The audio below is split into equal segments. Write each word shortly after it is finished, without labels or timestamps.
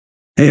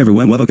Hey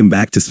everyone, welcome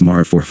back to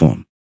Smart for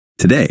Phone.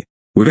 Today,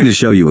 we're going to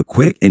show you a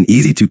quick and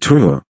easy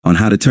tutorial on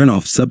how to turn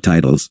off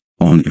subtitles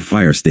on your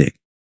FireStick.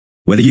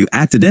 Whether you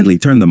accidentally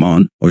turn them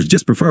on or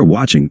just prefer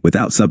watching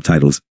without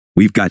subtitles,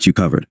 we've got you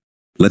covered.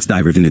 Let's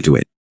dive right into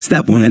it.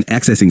 Step 1.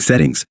 Accessing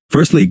settings.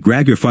 Firstly,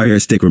 grab your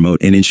FireStick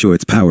remote and ensure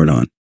it's powered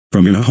on.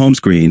 From your home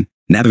screen,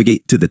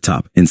 navigate to the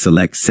top and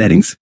select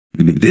Settings.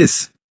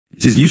 This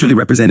is usually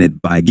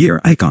represented by a gear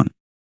icon.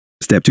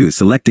 Step 2.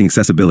 Selecting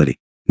accessibility.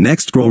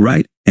 Next, scroll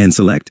right and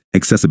select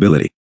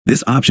Accessibility.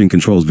 This option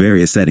controls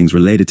various settings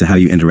related to how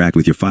you interact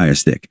with your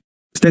FireStick.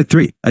 Step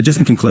 3.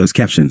 Adjusting and close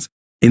captions.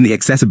 In the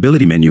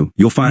accessibility menu,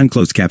 you'll find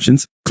closed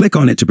captions. Click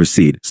on it to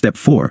proceed. Step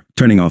 4.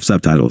 Turning off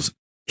subtitles.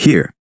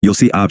 Here, you'll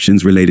see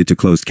options related to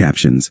closed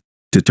captions.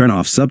 To turn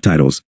off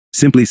subtitles,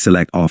 simply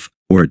select Off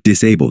or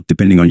Disable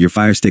depending on your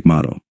FireStick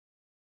model.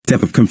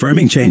 Step of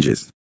confirming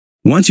changes.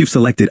 Once you've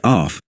selected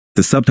Off,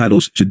 the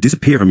subtitles should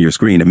disappear from your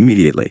screen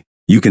immediately.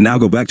 You can now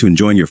go back to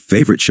enjoying your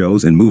favorite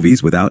shows and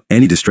movies without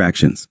any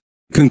distractions.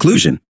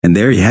 Conclusion, and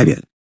there you have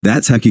it.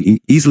 That's how you can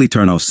easily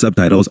turn off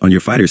subtitles on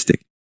your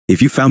FireStick.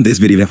 If you found this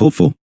video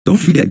helpful, don't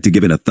forget to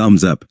give it a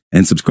thumbs up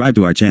and subscribe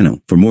to our channel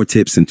for more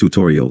tips and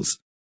tutorials.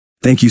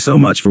 Thank you so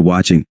much for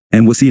watching,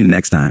 and we'll see you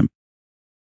next time.